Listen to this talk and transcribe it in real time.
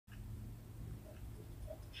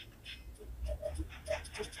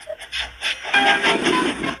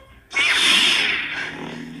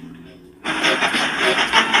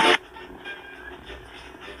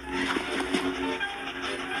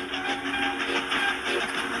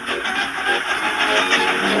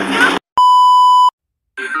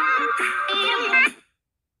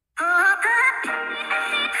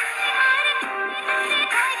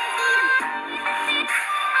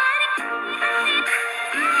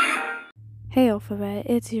Hey Alphabet,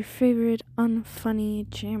 it's your favorite unfunny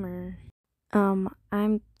jammer.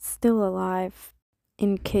 I'm still alive,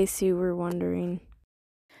 in case you were wondering.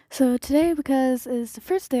 So today, because it's the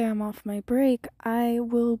first day I'm off my break, I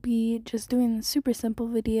will be just doing a super simple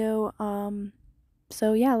video.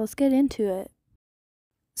 So yeah, let's get into it.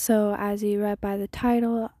 So as you read by the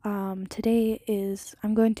title, today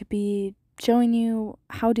I'm going to be showing you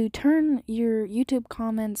how to turn your YouTube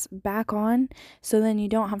comments back on so then you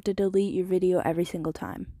don't have to delete your video every single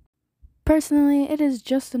time. Personally, it is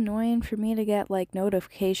just annoying for me to get like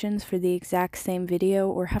notifications for the exact same video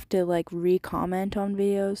or have to like re-comment on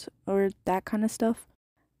videos or that kind of stuff.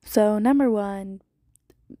 So number one,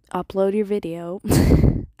 upload your video.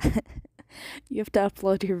 You have to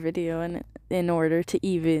upload your video in order to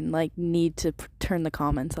even like need to turn the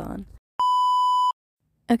comments on.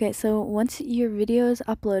 Okay, so once your video is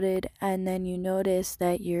uploaded and then you notice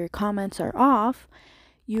that your comments are off,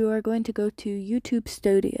 you are going to go to YouTube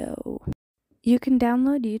Studio. You can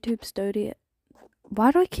download YouTube Studio.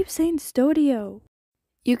 Why do I keep saying Studio?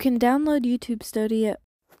 You can download YouTube Studio.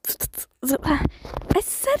 I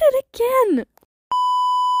said it again!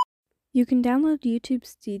 You can download YouTube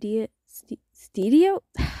Studio.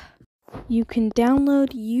 You can download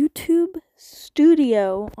YouTube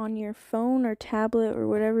Studio on your phone or tablet or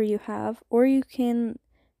whatever you have, or you can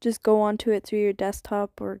just go onto it through your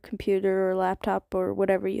desktop or computer or laptop or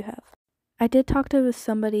whatever you have. I did talk to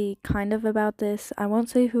somebody kind of about this. I won't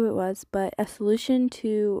say who it was, but a solution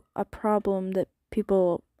to a problem that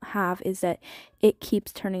people have is that it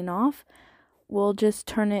keeps turning off. We'll just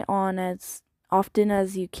turn it on as often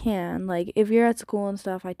as you can. Like if you're at school and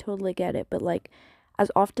stuff, I totally get it, but like as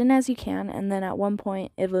often as you can, and then at one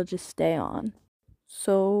point it'll just stay on.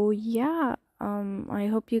 So yeah, I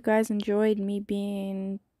hope you guys enjoyed me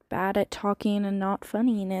being bad at talking and not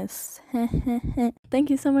funniness. Thank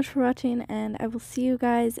you so much for watching, and I will see you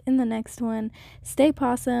guys in the next one. Stay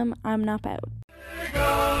possum. I'm not out.